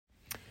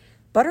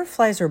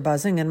Butterflies are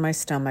buzzing in my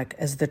stomach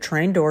as the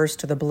train doors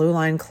to the Blue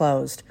Line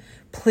closed.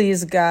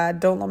 Please, God,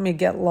 don't let me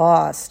get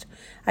lost.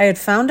 I had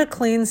found a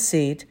clean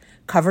seat,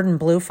 covered in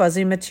blue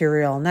fuzzy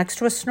material, next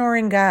to a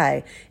snoring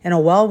guy in a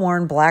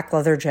well-worn black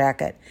leather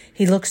jacket.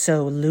 He looked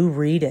so Lou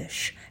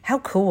Reed-ish. How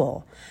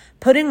cool.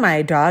 Putting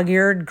my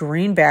dog-eared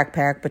green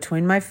backpack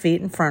between my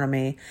feet in front of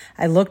me,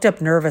 I looked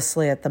up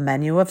nervously at the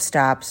menu of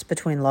stops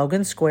between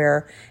Logan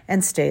Square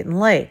and State and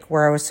Lake,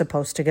 where I was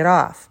supposed to get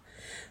off.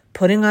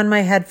 Putting on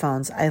my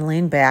headphones, I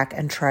leaned back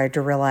and tried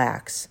to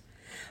relax.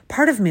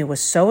 Part of me was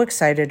so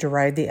excited to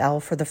ride the L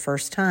for the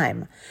first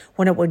time.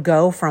 When it would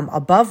go from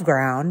above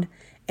ground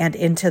and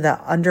into the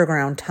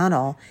underground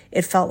tunnel,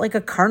 it felt like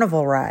a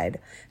carnival ride.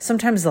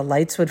 Sometimes the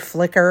lights would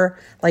flicker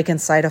like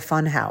inside a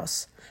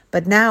funhouse.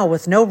 But now,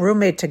 with no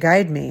roommate to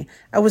guide me,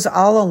 I was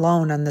all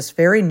alone on this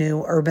very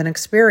new urban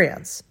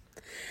experience.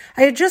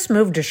 I had just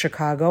moved to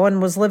Chicago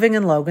and was living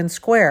in Logan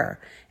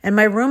Square, and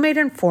my roommate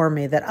informed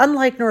me that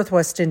unlike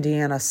Northwest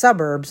Indiana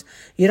suburbs,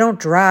 you don't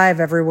drive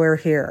everywhere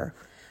here.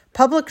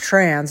 Public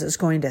trans is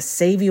going to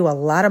save you a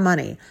lot of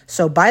money,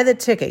 so buy the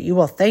ticket. You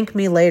will thank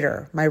me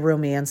later, my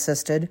roomie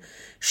insisted.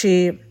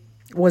 She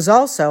was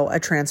also a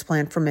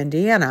transplant from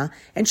Indiana,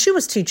 and she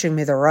was teaching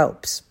me the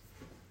ropes.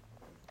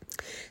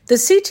 The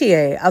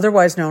CTA,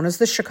 otherwise known as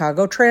the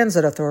Chicago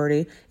Transit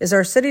Authority, is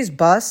our city's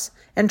bus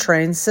and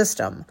train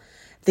system.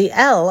 The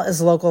L,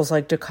 as locals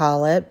like to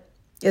call it,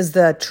 is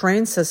the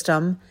train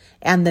system,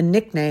 and the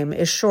nickname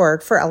is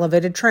short for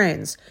elevated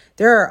trains.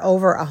 There are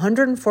over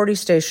 140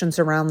 stations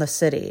around the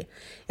city.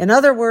 In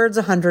other words,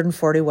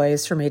 140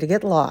 ways for me to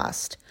get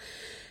lost.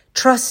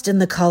 Trust in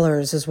the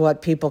colors is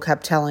what people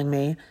kept telling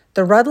me.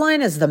 The Red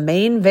Line is the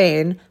main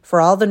vein for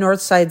all the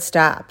North Side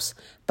stops,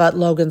 but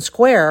Logan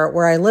Square,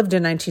 where I lived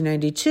in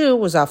 1992,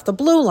 was off the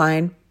Blue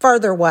Line,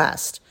 farther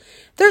west.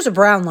 There's a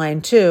brown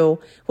line, too,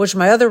 which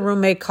my other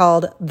roommate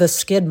called the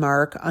skid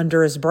mark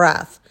under his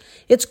breath.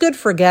 It's good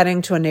for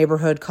getting to a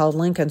neighborhood called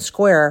Lincoln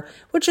Square,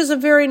 which is a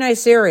very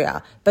nice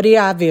area, but he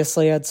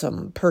obviously had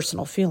some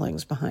personal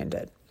feelings behind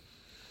it.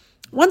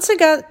 Once I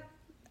got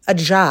a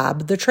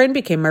job, the train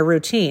became my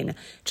routine,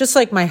 just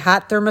like my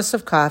hot thermos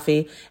of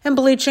coffee and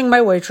bleaching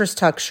my waitress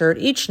tuck shirt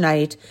each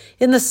night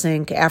in the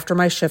sink after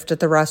my shift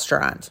at the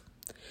restaurant.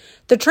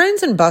 The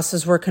trains and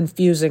buses were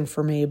confusing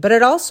for me, but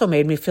it also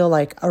made me feel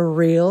like a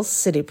real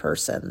city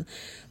person.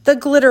 The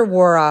glitter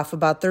wore off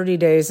about 30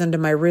 days into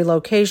my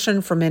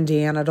relocation from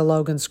Indiana to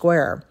Logan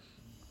Square.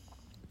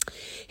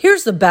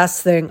 Here's the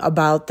best thing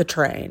about the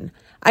train.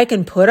 I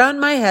can put on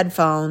my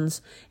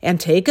headphones and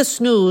take a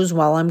snooze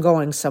while I'm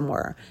going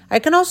somewhere. I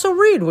can also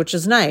read, which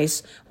is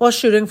nice, while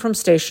shooting from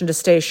station to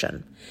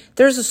station.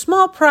 There's a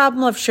small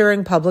problem of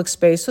sharing public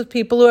space with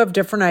people who have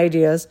different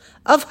ideas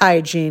of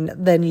hygiene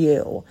than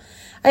you.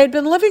 I had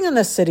been living in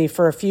the city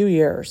for a few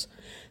years,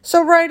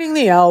 so riding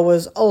the L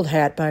was old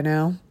hat by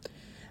now.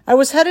 I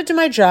was headed to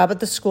my job at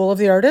the School of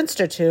the Art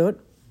Institute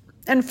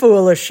and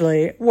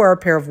foolishly wore a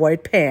pair of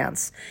white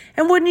pants.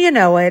 And wouldn't you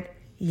know it,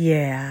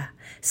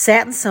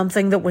 sat in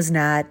something that was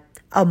not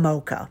a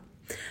mocha.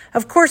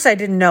 Of course, I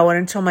didn't know it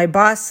until my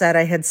boss said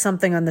I had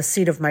something on the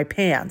seat of my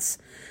pants.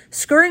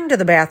 Scurrying to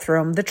the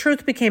bathroom, the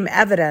truth became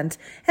evident,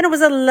 and it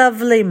was a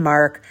lovely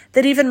mark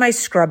that even my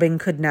scrubbing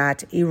could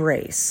not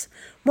erase.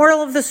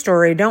 Moral of the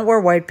story, don't wear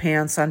white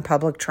pants on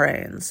public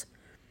trains.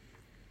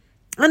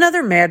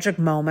 Another magic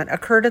moment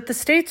occurred at the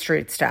State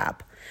Street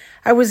stop.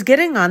 I was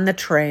getting on the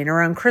train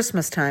around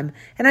Christmas time,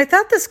 and I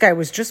thought this guy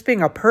was just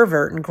being a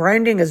pervert and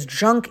grinding his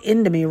junk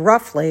into me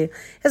roughly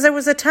as I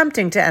was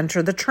attempting to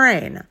enter the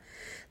train.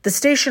 The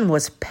station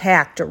was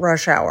packed at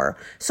rush hour,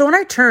 so when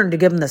I turned to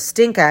give him the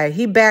stink eye,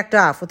 he backed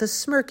off with a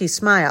smirky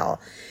smile.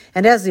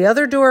 And as the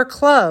other door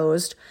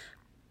closed,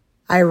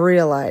 I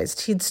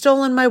realized he'd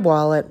stolen my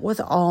wallet with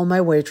all my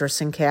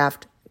waitressing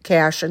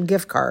cash and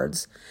gift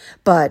cards.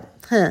 But,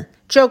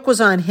 joke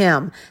was on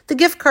him. The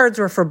gift cards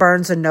were for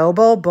Barnes &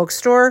 Noble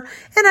bookstore,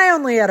 and I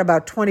only had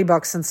about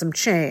 $20 and some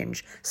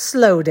change.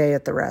 Slow day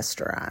at the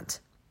restaurant.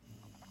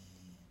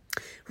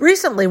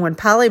 Recently, when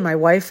Polly, my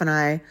wife, and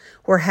I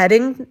were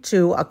heading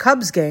to a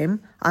Cubs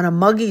game on a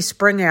muggy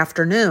spring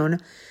afternoon,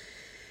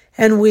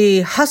 and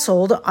we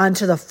hustled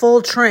onto the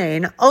full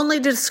train only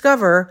to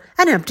discover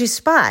an empty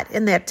spot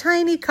in that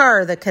tiny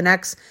car that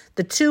connects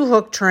the two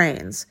hooked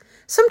trains.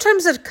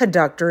 Sometimes a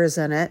conductor is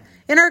in it.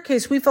 In our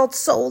case, we felt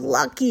so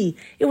lucky.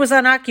 It was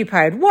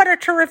unoccupied. What a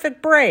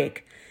terrific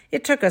break.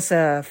 It took us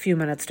a few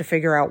minutes to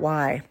figure out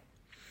why.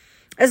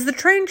 As the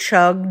train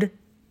chugged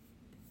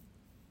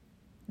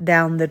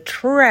down the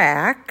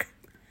track,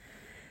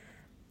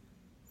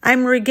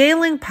 I'm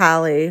regaling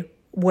Polly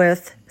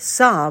with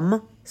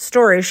some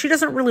story she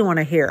doesn't really want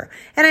to hear.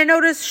 And I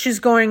notice she's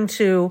going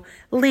to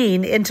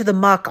lean into the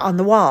muck on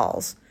the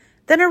walls.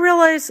 Then I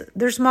realize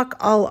there's muck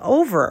all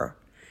over.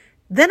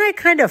 Then I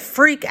kind of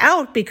freak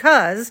out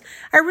because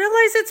I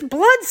realize it's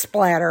blood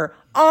splatter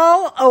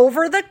all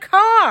over the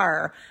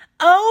car.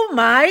 Oh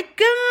my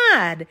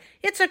God!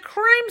 It's a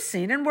crime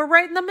scene and we're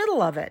right in the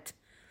middle of it.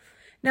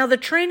 Now, the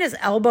train is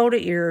elbow to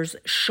ears,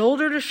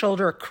 shoulder to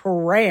shoulder,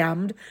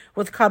 crammed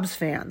with Cubs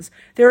fans.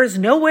 There is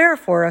nowhere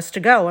for us to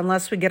go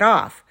unless we get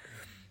off.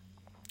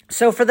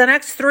 So for the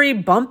next 3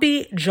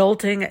 bumpy,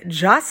 jolting,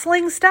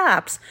 jostling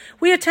stops,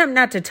 we attempt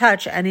not to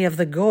touch any of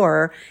the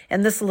gore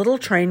in this little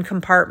train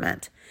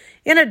compartment.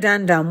 In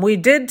addendum, we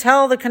did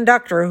tell the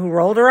conductor, who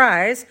rolled her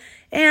eyes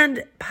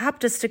and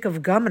popped a stick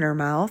of gum in her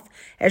mouth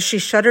as she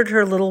shuttered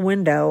her little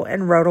window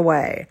and rode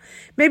away.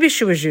 Maybe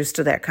she was used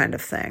to that kind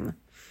of thing.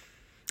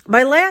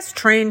 My last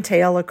train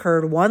tale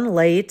occurred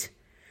late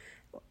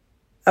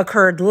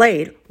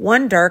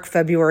one dark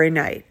February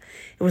night.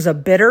 It was a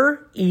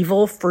bitter,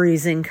 evil,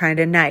 freezing kind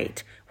of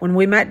night when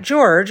we met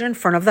George in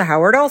front of the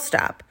Howard L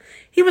stop.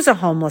 He was a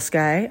homeless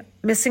guy,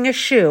 missing a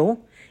shoe,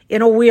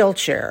 in a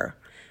wheelchair.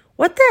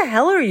 "What the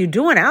hell are you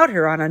doing out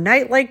here on a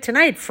night like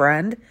tonight,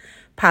 friend?"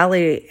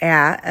 Polly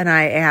and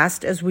I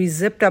asked as we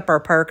zipped up our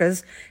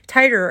parkas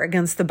tighter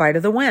against the bite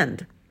of the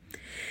wind.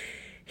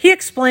 He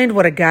explained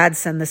what a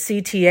godsend the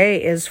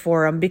CTA is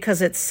for him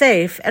because it's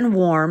safe and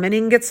warm and he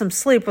can get some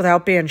sleep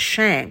without being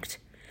shanked.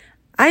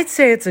 "I'd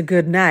say it's a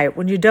good night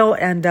when you don't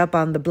end up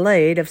on the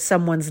blade of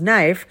someone's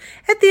knife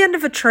at the end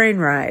of a train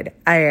ride,"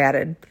 I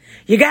added.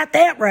 "You got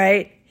that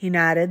right," he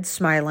nodded,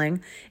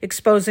 smiling,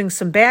 exposing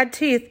some bad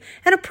teeth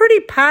and a pretty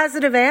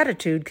positive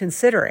attitude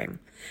considering.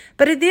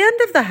 But at the end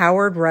of the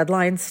Howard Red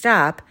Line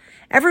stop,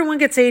 everyone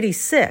gets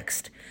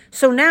 86th,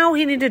 so now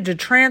he needed to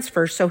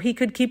transfer so he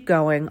could keep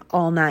going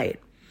all night.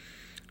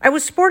 I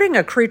was sporting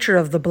a Creature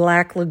of the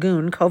Black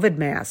Lagoon COVID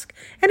mask,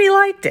 and he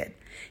liked it.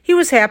 He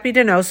was happy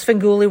to know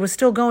Svengoolie was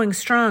still going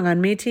strong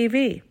on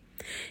MeTV.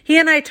 He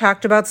and I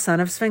talked about Son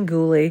of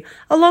Svengoolie,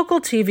 a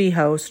local TV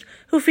host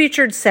who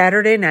featured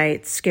Saturday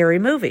night scary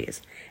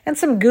movies, and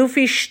some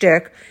goofy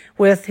shtick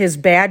with his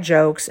bad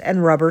jokes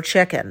and rubber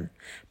chicken.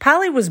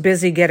 Polly was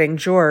busy getting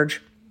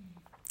George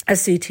a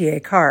CTA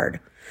card.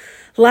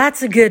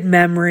 "Lots of good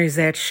memories,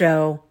 that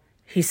show,"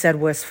 he said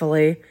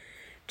wistfully.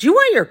 "Do you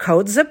want your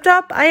coat zipped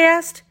up?" I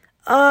asked.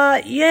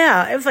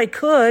 Yeah, if I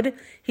could,"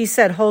 he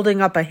said,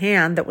 holding up a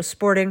hand that was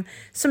sporting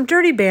some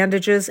dirty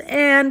bandages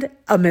and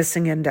a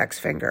missing index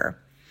finger.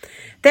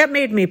 That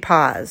made me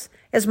pause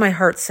as my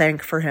heart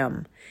sank for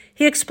him.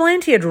 He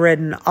explained he had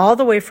ridden all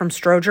the way from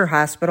Stroger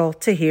Hospital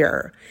to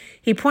here.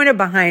 He pointed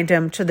behind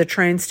him to the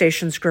train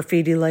station's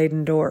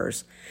graffiti-laden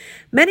doors.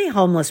 Many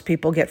homeless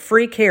people get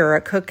free care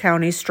at Cook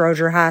County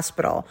Stroger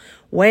Hospital,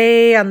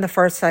 way on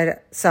the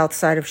south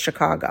side of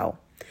Chicago.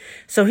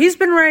 So he's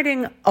been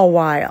riding a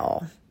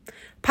while.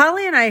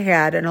 Polly and I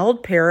had an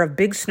old pair of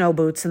big snow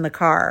boots in the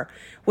car,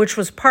 which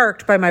was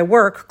parked by my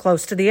work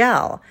close to the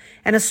L,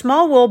 and a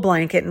small wool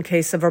blanket in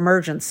case of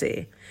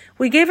emergency.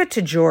 We gave it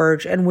to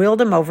George and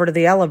wheeled him over to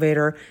the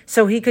elevator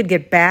so he could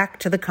get back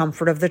to the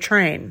comfort of the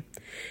train.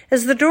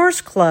 As the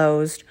doors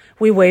closed,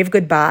 we waved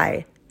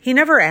goodbye. He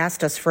never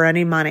asked us for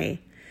any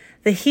money.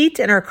 The heat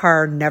in our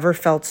car never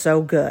felt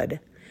so good.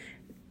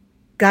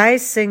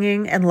 Guys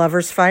singing and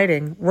lovers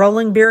fighting,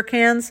 rolling beer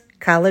cans,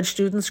 college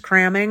students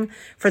cramming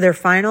for their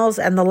finals,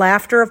 and the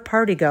laughter of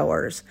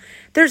partygoers.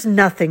 There's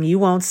nothing you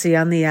won't see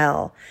on the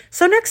L.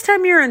 So next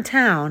time you're in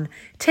town,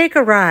 take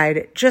a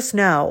ride. Just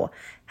know,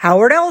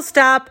 Howard L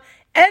stop,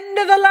 end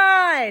of the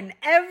line,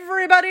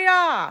 everybody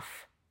off.